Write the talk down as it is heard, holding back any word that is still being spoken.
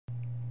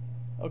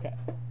Okay.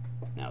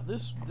 Now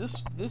this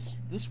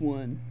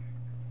one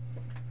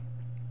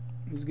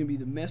is going to be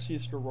the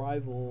messiest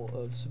arrival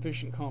of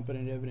sufficient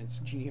competent evidence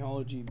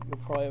genealogy that you'll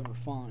probably ever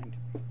find,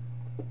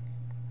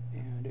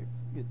 and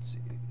it's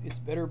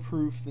better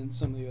proof than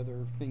some of the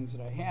other things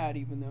that I had,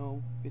 even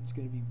though it's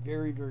going to be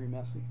very, very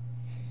messy.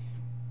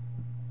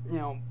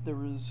 Now, there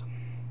was,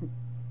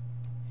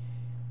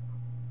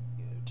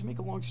 to make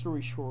a long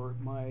story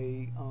short,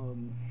 my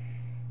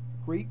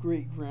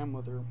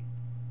great-great-grandmother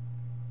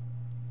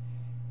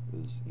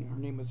was, her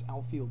name was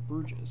Alfield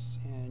Burgess,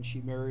 and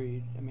she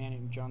married a man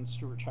named John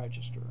Stewart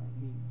Chichester, and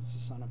he was the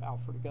son of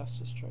Alfred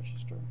Augustus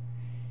Chichester.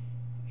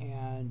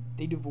 And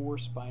they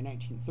divorced by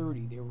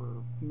 1930. They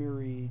were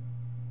married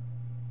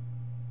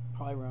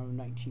probably around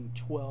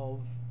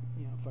 1912,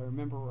 if I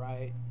remember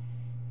right.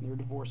 And they were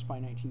divorced by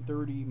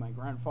 1930. My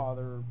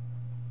grandfather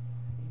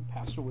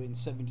passed away in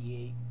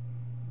 78,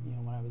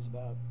 when I was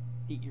about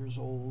 8 years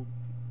old.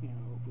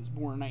 Was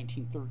born in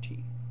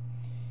 1913.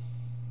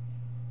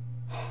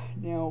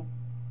 Now,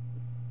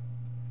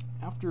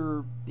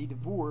 after they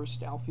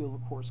divorced, Alfield,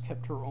 of course,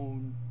 kept her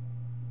own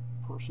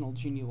personal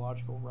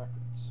genealogical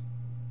records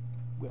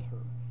with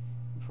her.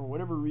 And for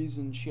whatever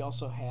reason, she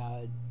also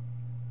had,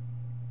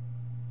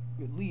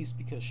 at least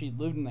because she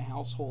lived in the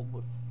household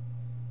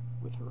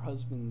with her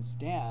husband's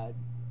dad,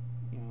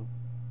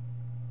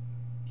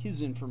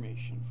 his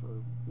information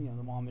for,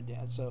 the mom and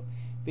dad. So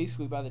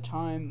basically, by the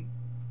time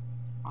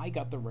I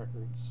got the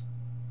records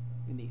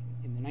in the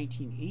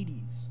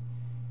 1980s,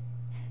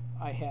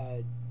 I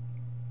had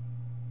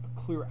a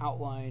clear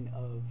outline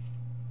of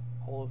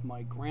all of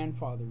my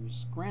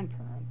grandfather's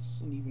grandparents,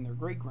 and even their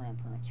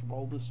great-grandparents were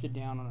all listed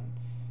down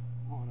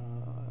on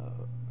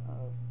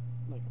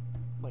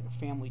a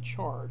family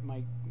chart.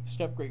 My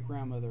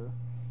step-great-grandmother,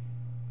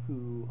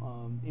 who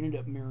ended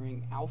up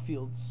marrying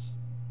Alfield's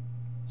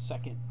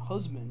second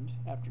husband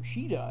after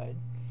she died,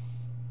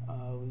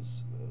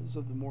 was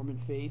of the Mormon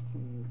faith,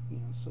 and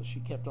so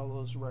she kept all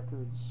those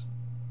records,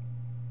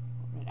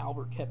 and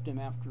Albert kept them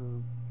after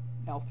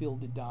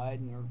Alfield had died,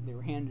 and they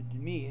were handed to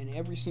me. And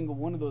every single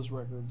one of those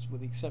records,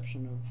 with the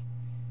exception of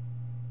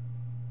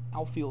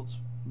Alfield's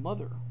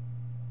mother,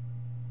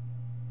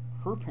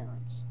 her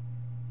parents,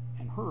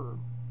 and her,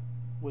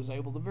 was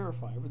able to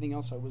verify. Everything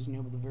else I wasn't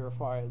able to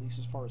verify, at least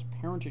as far as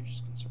parentage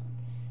is concerned.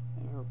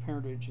 And her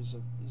parentage is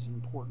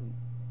important.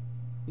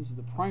 This is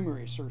the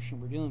primary assertion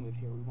we're dealing with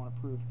here. We want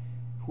to prove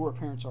who our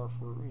parents are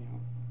for,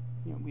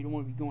 we don't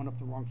want to be going up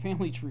the wrong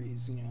family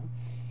trees,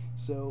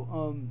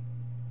 So,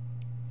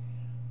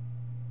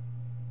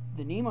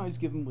 the name I was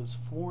given was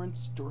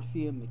Florence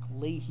Dorothea Mc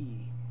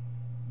Layhey,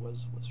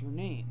 was her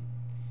name.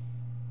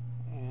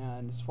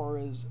 And as far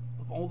as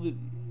of all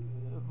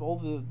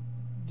the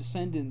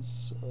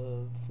descendants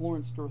of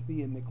Florence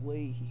Dorothea Mc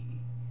Layhey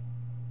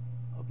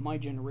of my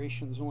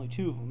generation, there's only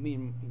two of them,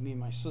 me and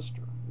my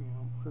sister.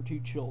 Her two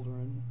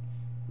children,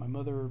 my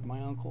mother,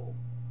 my uncle,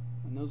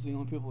 and those are the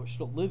only people who are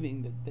still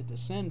living that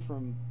descend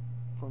from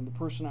the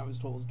person I was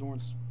told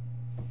was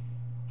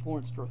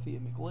Florence Dorothea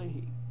Mc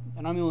Layhey.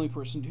 And I'm the only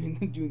person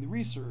doing the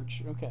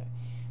research. Okay,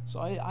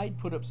 so I'd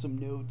put up some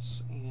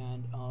notes,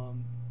 and I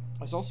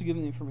was also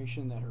given the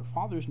information that her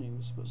father's name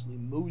was supposedly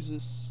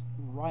Moses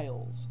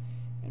Riles,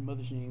 and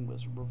mother's name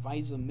was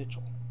Rovisa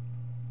Mitchell.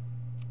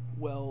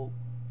 Well,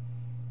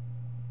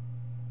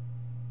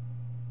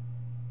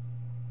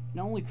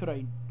 not only could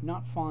I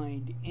not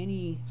find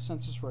any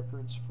census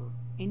records for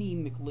any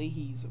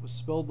McLayheys that was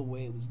spelled the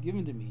way it was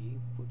given to me,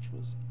 which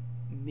was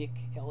Mick,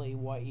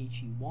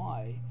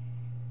 Layhey,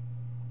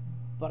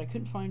 but I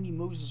couldn't find any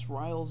Moses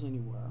Riles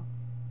anywhere.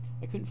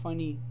 I couldn't find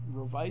any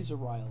Rovisa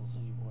Riles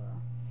anywhere.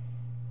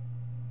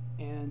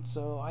 And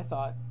so I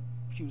thought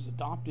she was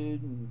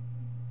adopted, and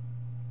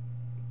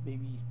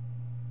maybe,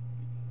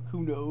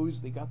 who knows,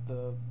 they got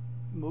the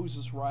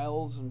Moses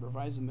Riles and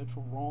Rovisa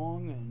Mitchell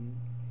wrong, and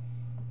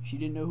she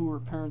didn't know who her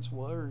parents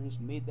were, or just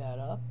made that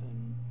up,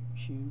 and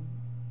she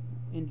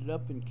ended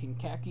up in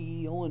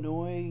Kankakee,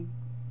 Illinois,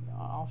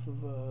 off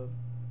of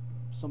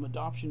some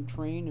adoption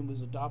train, and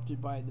was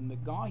adopted by the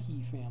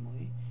McGahee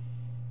family,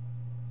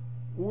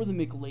 or the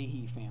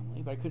McLayhey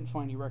family, but I couldn't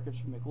find any records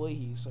for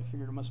McLayhey, so I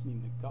figured it must be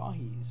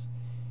McGahees.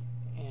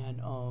 And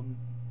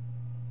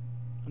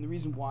the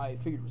reason why I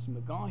figured it was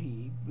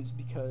McGahee was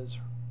because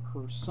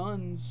her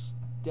son's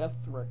death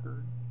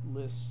record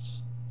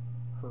lists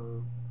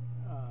her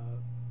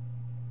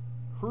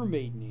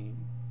maiden name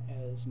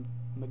as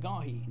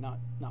McGahee, not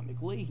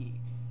McLayhey.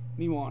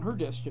 Meanwhile, on her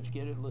death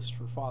certificate, it lists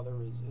her father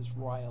as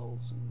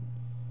Riles, and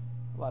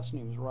last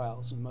name is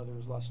Riles, and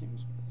mother's last name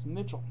is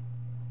Mitchell.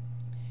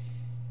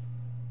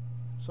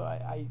 So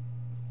I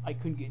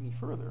couldn't get any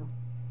further,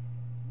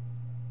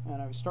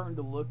 and I was starting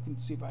to look and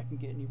see if I can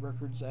get any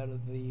records out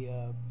of the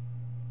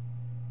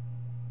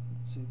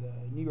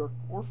New York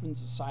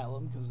Orphans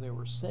Asylum, because they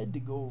were said to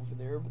go over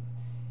there, but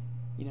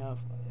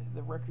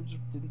the records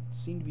didn't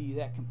seem to be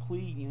that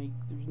complete.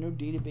 There's no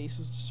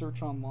databases to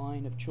search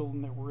online of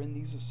children that were in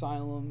these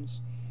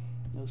asylums.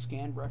 No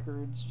scanned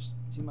records. Just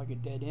seemed like a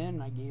dead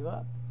end, and I gave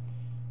up.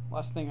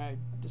 Last thing I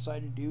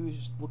decided to do is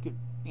just look at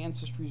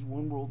Ancestry's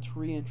One World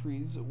Tree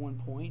entries at one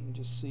point and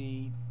just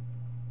see,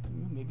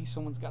 maybe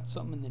someone's got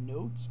something in the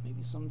notes,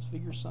 maybe someone's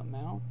figured something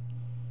out.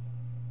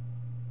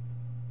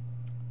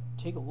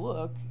 Take a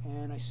look,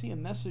 and I see a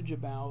message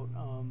about,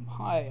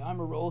 hi, I'm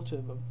a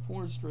relative of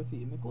Florence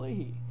Dorothea Mc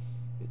Layhey,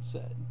 it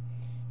said.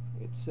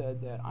 It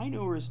said that I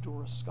know her as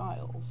Dora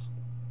Skiles,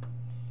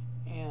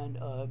 and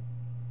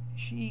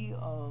she,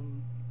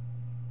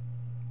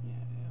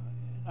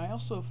 I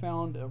also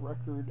found a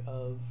record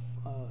of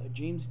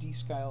James D.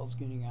 Skiles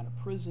getting out of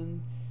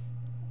prison,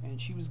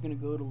 and she was going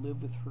to go to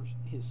live with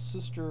his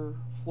sister,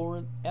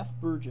 Florence F.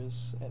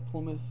 Burgess, at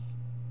Plymouth,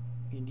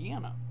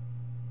 Indiana.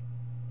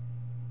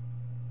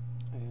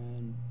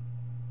 And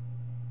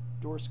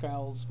Dora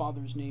Skiles'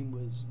 father's name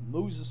was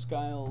Moses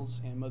Riles,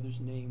 and mother's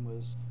name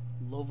was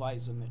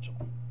Rovisa Mitchell.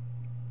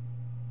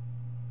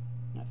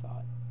 And I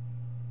thought,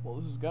 well,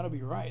 this has got to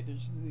be right.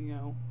 There's,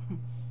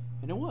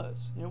 and it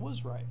was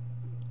right.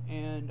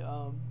 And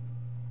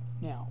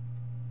now,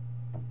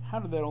 how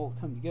did that all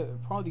come together?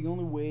 Probably the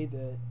only way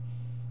that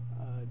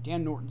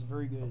Dan Norton's a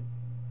very good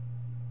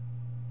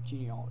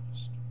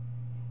genealogist.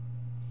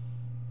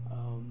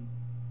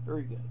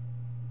 Very good.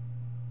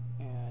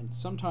 And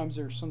sometimes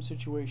there's some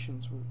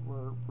situations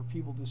where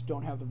people just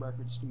don't have the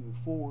records to move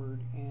forward,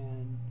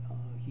 and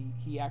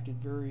he acted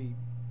very,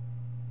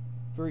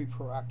 very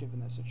proactive in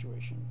that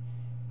situation.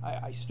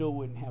 I still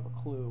wouldn't have a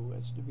clue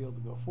as to be able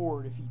to go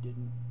forward if he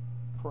didn't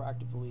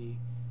proactively.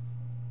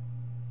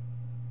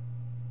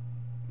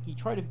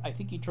 I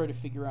think he tried to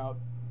figure out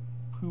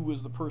who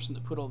was the person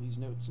that put all these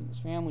notes in his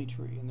family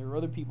tree, and there are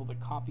other people that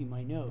copy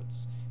my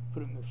notes,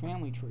 put them in their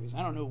family trees.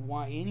 I don't know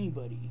why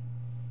anybody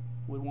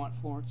would want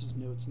Florence's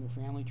notes in their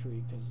family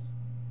tree, because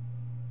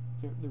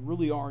there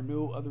really are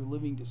no other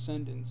living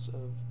descendants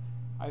of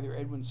either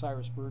Edwin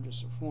Cyrus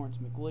Burgess or Florence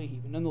Mc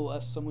Layhey, but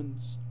nonetheless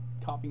someone's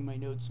copying my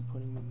notes and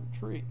putting them in their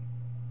tree.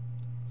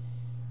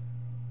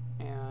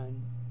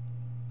 And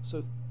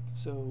so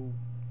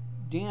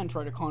Dan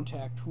tried to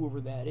contact whoever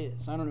that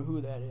is. I don't know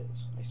who that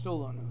is. I still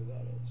don't know who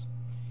that is.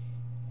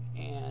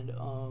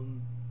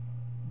 And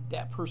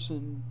that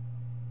person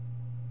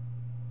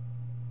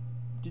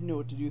didn't know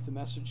what to do with the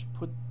message,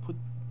 put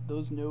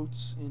those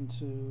notes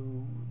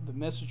into the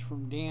message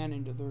from Dan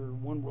into their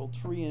One World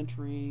Tree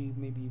entry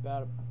maybe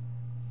about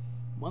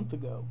a month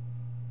and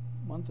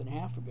a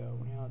half ago.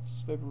 Now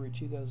it's February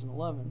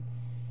 2011.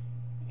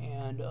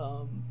 And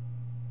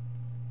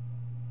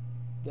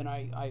then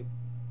I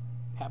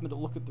happened to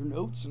look at their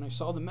notes, and I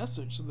saw the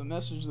message. So the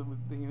message that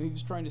he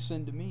was trying to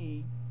send to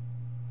me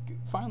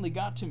finally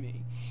got to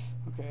me.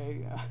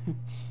 Okay.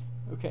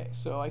 Okay,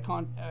 so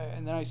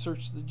and then I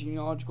searched the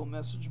genealogical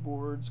message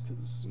boards,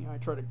 because I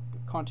tried to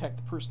contact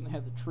the person that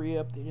had the tree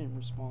up. They didn't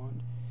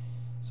respond.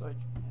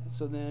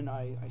 So then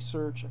I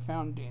searched. I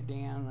found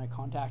Dan, and I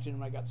contacted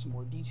him. I got some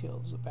more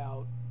details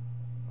about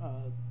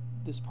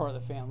this part of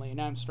the family, and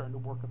now I'm starting to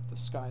work up the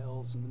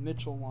Skiles and the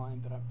Mitchell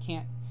line, but I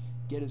can't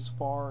get as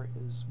far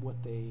as what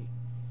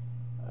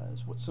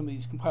some of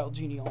these compiled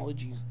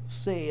genealogies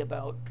say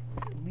about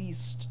at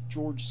least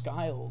George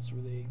Skiles,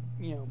 where they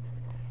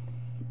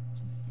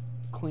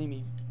claim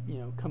he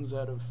comes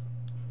out of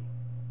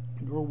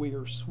Norway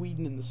or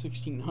Sweden in the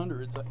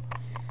 1600s.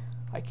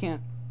 I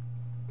can't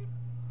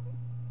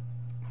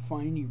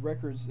find any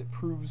records that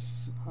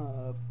proves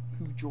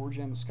who George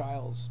M.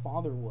 Skiles'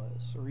 father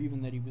was, or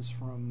even that he was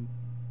from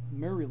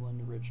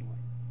Maryland originally.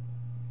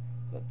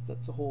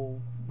 That's a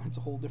whole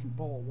different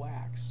ball of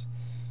wax.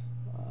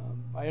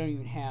 I don't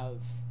even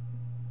have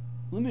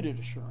limited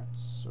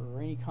assurance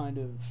or any kind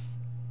of.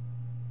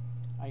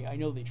 I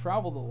know they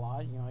traveled a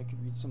lot. I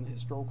could read some of the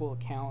historical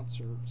accounts,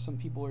 or some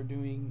people are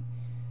doing,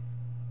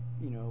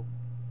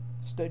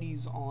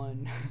 studies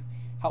on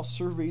how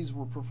surveys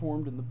were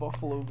performed in the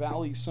Buffalo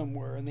Valley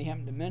somewhere, and they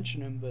happen to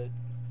mention him, but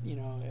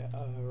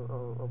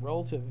a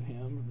relative of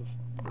him,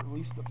 or at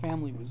least the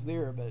family was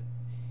there, but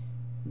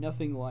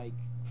nothing like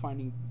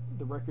finding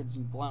the records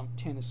in Blount,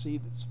 Tennessee,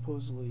 that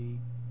supposedly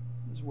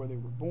is where they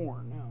were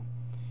born. Now,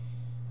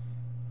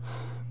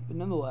 but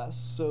nonetheless,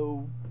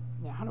 so.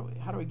 Now, how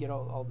do I get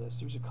all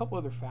this? There's a couple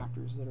other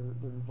factors that are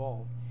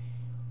involved.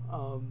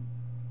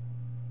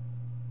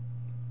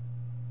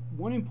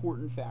 One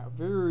important factor,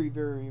 very,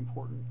 very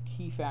important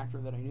key factor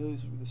that I know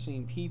is with the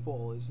same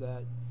people, is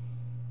that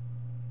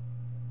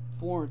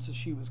Florence, as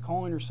she was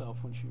calling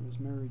herself when she was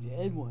married to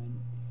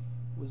Edwin,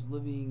 was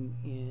living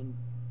in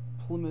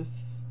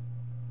Plymouth,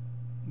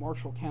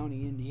 Marshall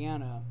County,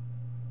 Indiana,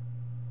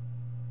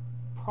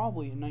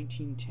 probably in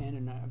 1910,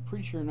 and I'm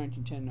pretty sure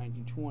 1910,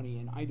 1920,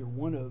 and either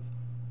one of.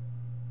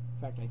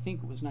 In fact, I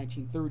think it was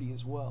 1930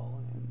 as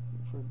well, and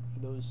for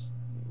those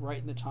right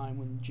in the time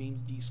when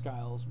James D.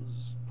 Skiles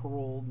was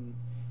paroled and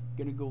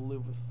going to go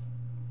live with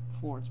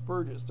Florence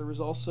Burgess. There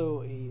was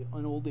also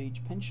an old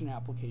age pension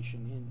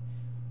application in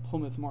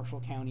Plymouth,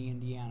 Marshall County,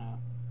 Indiana,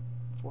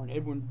 for an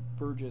Edwin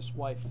Burgess,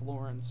 wife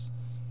Florence,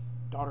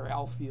 daughter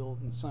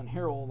Alfield, and son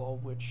Harold, all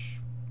of which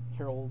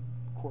Harold,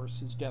 of course,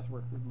 his death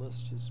record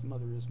lists his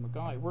mother as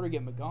McGahey. Where did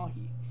I get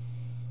McGahey?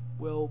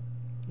 Well,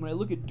 when I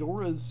look at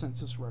Dora's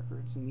census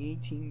records in the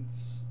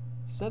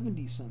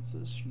 1870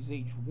 census, she's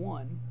age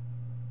 1,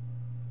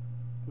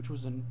 which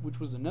was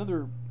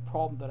another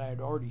problem that I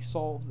had already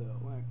solved,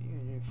 though.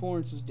 In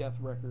Florence's death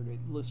record, it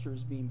lists her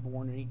as being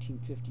born in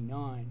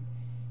 1859,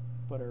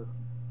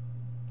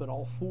 but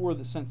all 4 of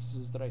the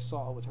censuses that I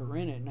saw with her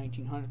in it,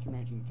 1900 through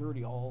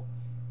 1930, all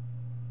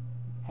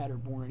had her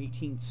born in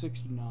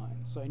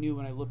 1869. So I knew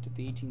when I looked at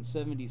the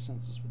 1870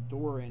 census with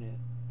Dora in it,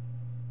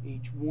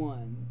 age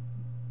 1,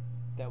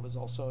 that was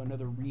also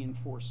another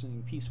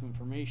reinforcing piece of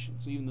information.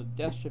 So even though the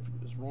death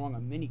certificate was wrong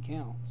on many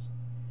counts,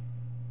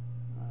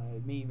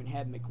 it may even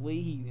have Mc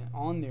Layhey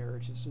on there.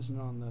 It just isn't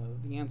on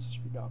the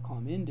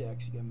Ancestry.com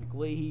index. You got Mc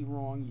Layhey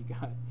wrong. You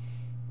got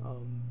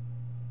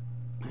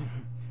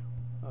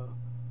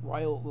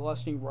the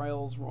last name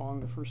Riles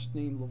wrong. The first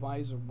name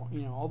Louvisa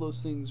wrong. All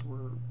those things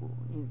were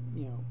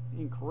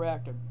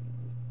incorrect.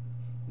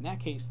 In that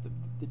case,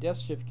 the death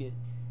certificate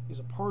is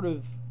a part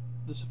of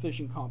the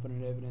sufficient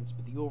competent evidence,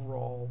 but the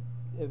overall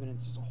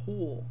evidence as a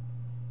whole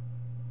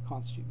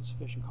constitutes the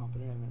sufficient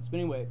competent evidence.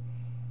 But anyway,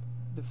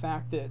 the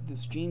fact that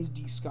this James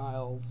D.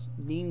 Skiles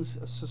names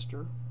a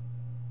sister,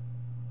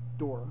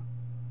 Dora,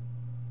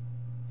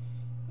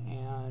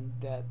 and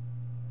that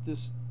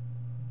this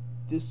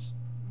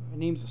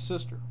names a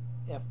sister,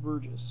 F.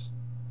 Burgess.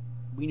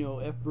 We know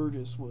F.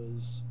 Burgess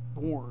was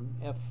born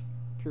F.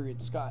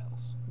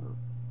 Skiles, or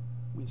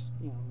we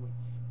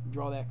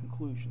draw that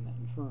conclusion, that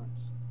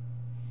inference.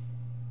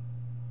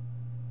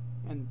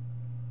 And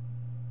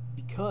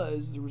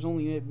because there was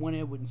only one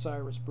Edwin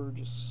Cyrus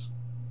Burgess,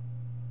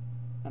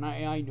 and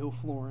I know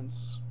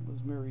Florence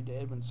was married to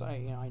Edwin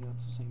Cyrus, I know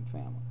it's the same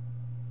family.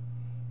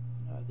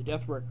 The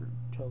death record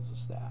tells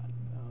us that.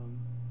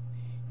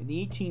 In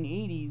the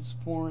 1880s,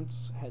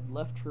 Florence had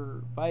left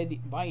her, by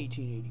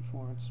 1880,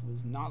 Florence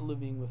was not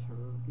living with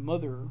her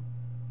mother,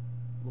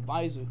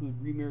 Louvisa, who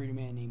had remarried a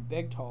man named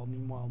Begtal.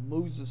 Meanwhile,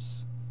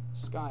 Moses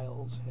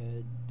Skiles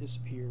had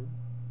disappeared,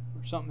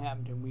 or something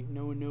happened to him.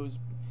 No one knows,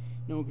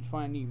 no one could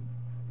find any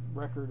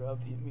record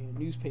of him,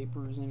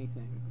 newspapers,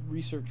 anything.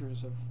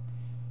 Researchers have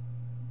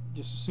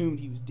just assumed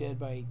he was dead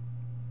by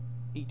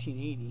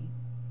 1880.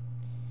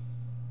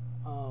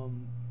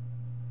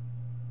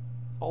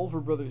 All of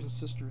her brothers and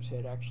sisters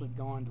had actually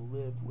gone to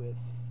live with,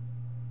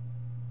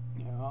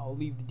 I'll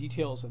leave the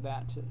details of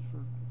that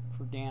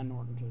for Dan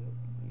Norton to,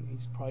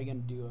 he's probably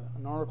going to do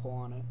an article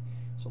on it,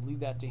 so I'll leave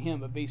that to him.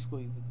 But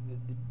basically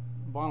the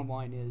bottom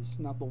line is,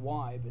 not the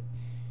why, but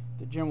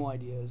the general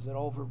idea is that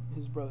all of her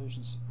brothers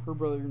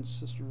and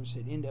sisters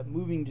had ended up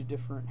moving to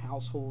different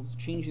households,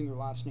 changing their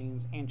last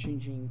names, and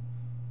changing, in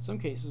some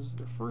cases,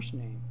 their first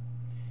name,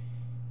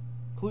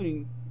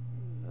 including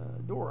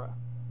Dora,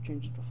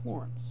 changed it to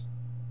Florence.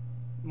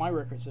 My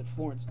record said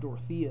Florence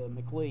Dorothea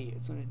Mc Layhey.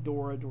 It's in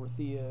Dora,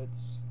 Dorothea.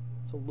 It's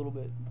a little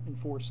bit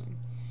enforcing.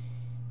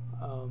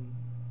 But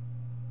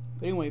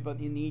anyway, but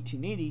in the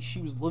 1880s, she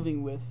was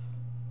living with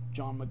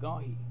John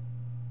McGaughey.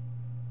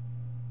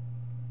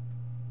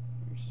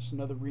 There's just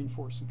another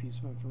reinforcing piece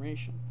of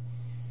information.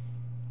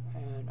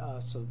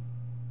 And so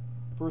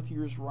birth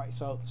years right.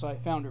 So I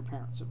found her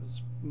parents. It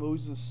was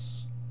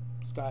Moses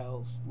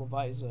Skiles,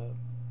 Louvisa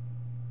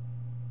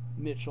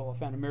Mitchell. I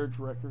found a marriage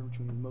record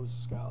between Moses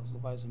Skiles,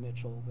 Rovisa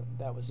Mitchell.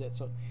 That was it.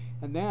 So,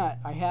 and that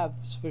I have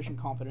sufficient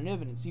competent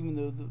evidence, even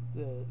though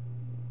the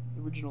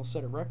original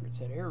set of records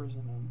had errors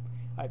in them.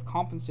 I have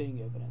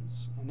compensating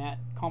evidence, and that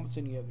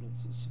compensating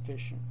evidence is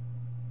sufficient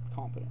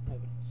competent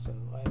evidence. So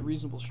I have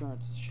reasonable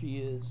assurance that she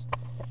is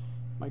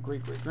my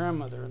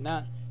great-great-grandmother, and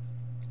that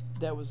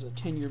was a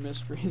 10-year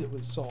mystery that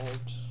was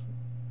solved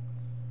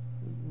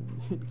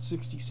in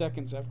 60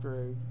 seconds after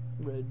I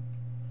read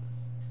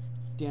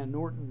Dan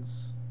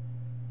Norton's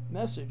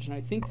message. And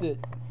I think that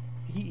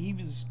he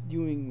was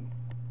doing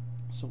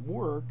some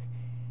work,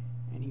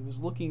 and he was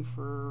looking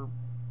for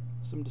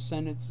some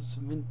descendants of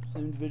some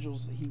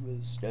individuals that he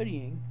was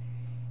studying,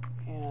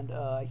 and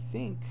I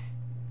think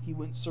he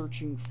went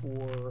searching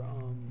for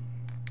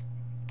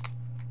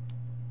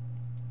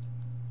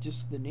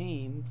just the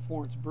name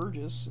Florence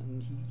Burgess,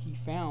 and he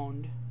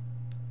found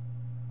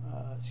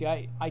see,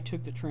 I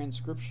took the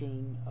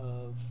transcription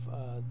of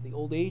the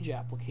old age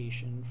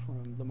application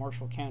from the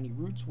Marshall County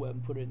Roots web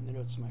and put it in the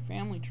notes of my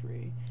family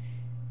tree,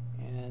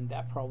 and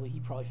he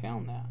probably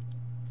found that.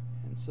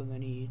 And so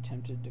then he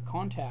attempted to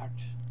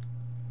contact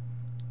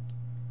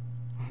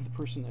the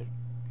person that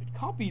had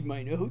copied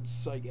my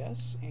notes, I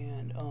guess,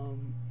 and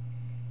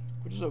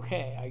which is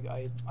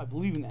okay. I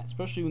believe in that,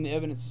 especially when the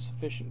evidence is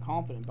sufficient and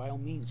competent. By all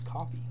means,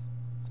 copy.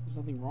 There's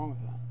nothing wrong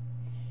with that.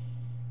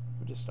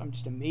 I'm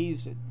just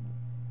amazed at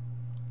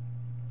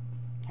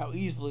how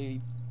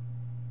easily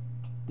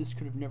this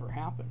could have never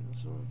happened.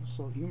 It's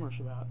so humorous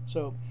about it.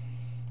 So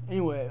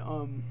anyway,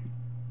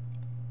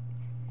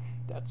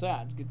 that's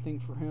that. Good thing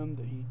for him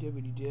that he did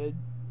what he did,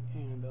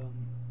 and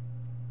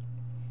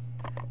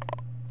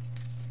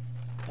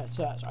that's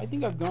that. So I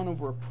think I've gone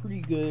over a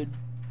pretty good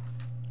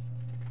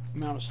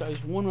amount of stuff.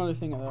 There's one other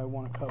thing that I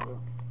want to cover.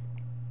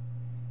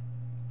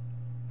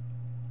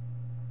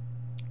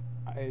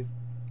 I've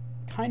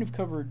kind of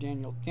covered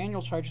Daniel.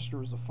 Daniel Chichester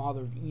was the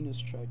father of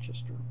Enos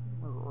Chichester.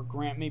 or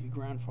maybe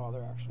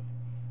grandfather, actually.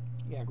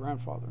 Yeah,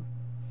 grandfather.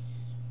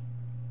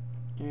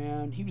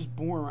 And he was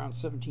born around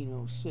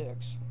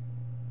 1706.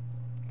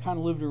 Kind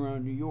of lived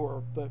around New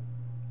York, but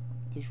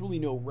there's really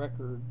no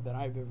record that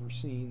I've ever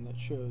seen that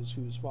shows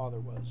who his father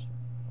was.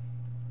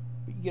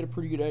 But you get a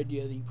pretty good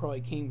idea that he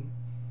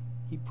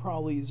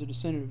probably is a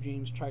descendant of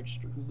James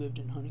Chichester, who lived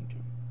in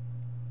Huntington.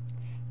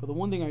 But the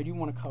one thing I do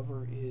want to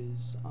cover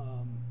is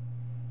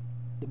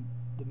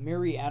the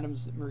Mary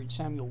Adams that married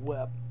Samuel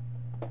Webb.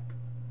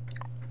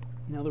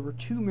 Now, there were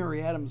two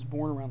Mary Adams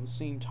born around the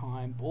same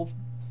time. Both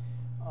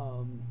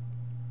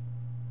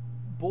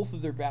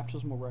of their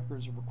baptismal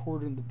records are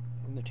recorded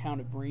in the town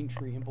of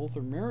Braintree, and both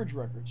their marriage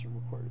records are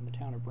recorded in the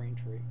town of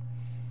Braintree.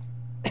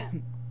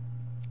 And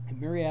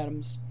Mary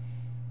Adams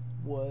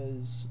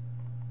was,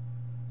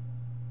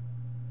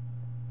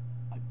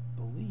 I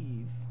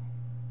believe,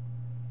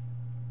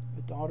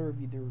 a daughter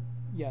of either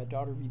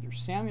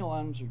Samuel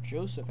Adams or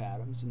Joseph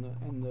Adams, and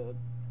the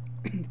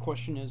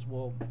question is,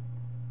 well,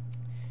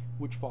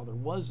 which father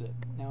was it?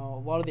 Now,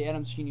 a lot of the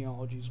Adams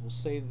genealogies will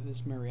say that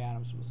this Mary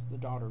Adams was the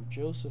daughter of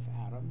Joseph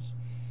Adams.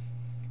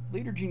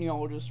 Later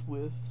genealogists,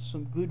 with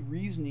some good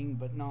reasoning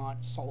but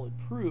not solid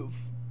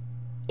proof,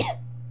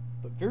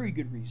 but very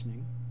good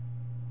reasoning,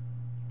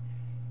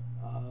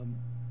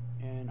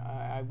 and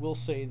I will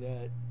say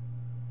that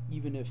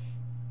even if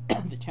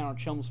the town of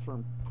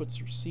Chelmsford puts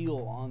their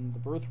seal on the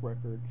birth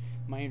record,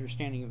 my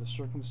understanding of the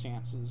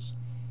circumstances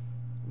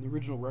and the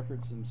original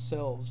records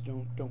themselves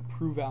don't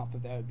prove out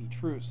that would be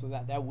true. So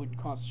that wouldn't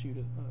constitute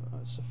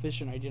a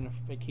sufficient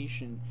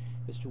identification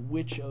as to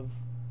which of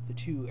the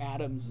two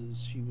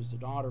Adamses she was the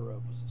daughter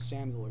of, was it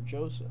Samuel or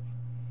Joseph.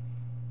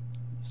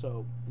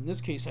 So in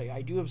this case,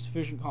 I do have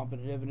sufficient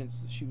competent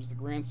evidence that she was the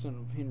grandson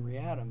of Henry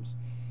Adams,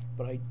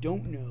 but I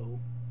don't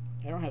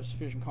have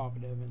sufficient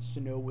competent evidence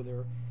to know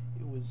whether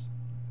it was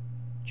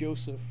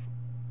Joseph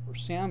or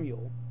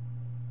Samuel.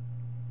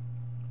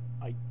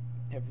 I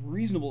have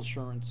reasonable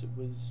assurance it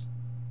was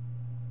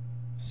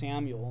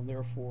Samuel, and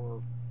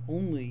therefore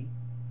I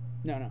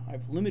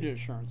have limited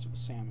assurance it was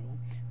Samuel,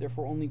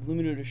 therefore only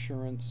limited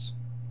assurance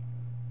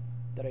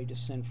that I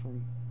descend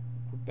from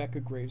Rebecca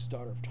Graves,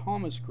 daughter of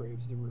Thomas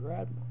Graves, the Rear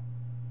Admiral.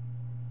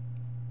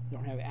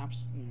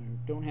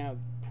 Don't have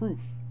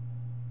proof.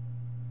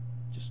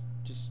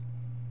 Just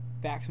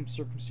facts and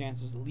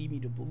circumstances that lead me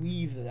to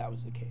believe that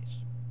was the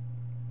case.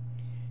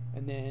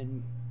 And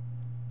then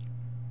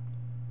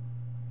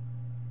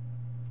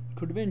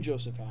could have been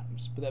Joseph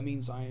Adams, but that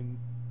means I'm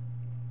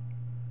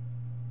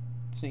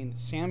saying that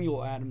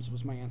Samuel Adams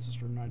was my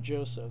ancestor, not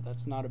Joseph.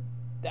 That's not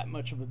that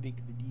much of a big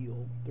of a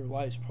deal. Their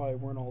lives probably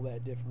weren't all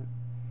that different,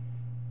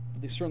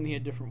 but they certainly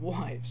had different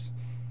wives.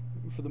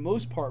 For the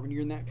most part, when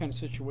you're in that kind of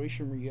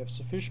situation where you have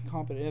sufficient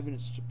competent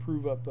evidence to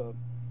prove up a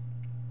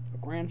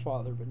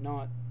grandfather but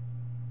not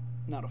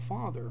a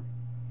father,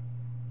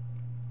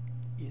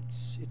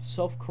 it's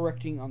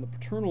self-correcting on the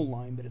paternal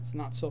line, but it's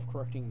not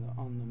self-correcting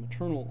on the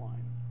maternal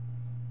line.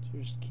 So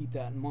just keep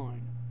that in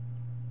mind.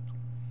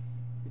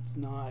 It's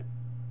not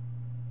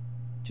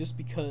just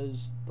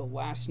because the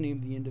last name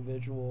of the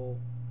individual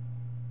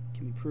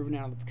can be proven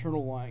out of the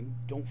paternal line,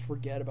 don't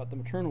forget about the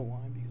maternal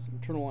line, because the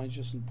maternal line is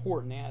just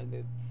important.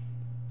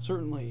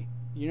 Certainly,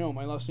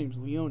 my last name's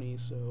Leone,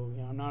 so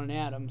I'm not an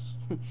Adams.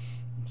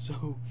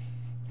 So,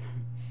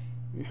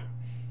 yeah,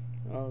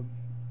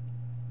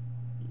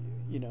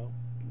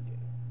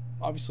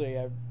 obviously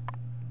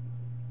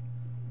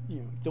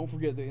don't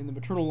forget that in the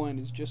maternal line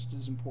is just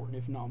as important,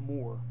 if not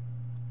more,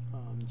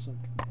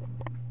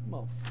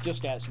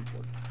 just as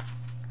important.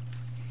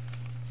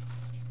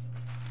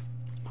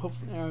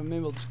 Hopefully,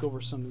 maybe I'll just go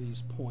over some of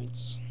these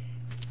points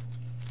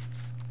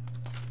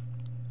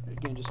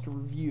again, just to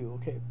review.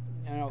 Okay,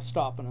 and I'll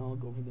stop and I'll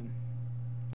go over them.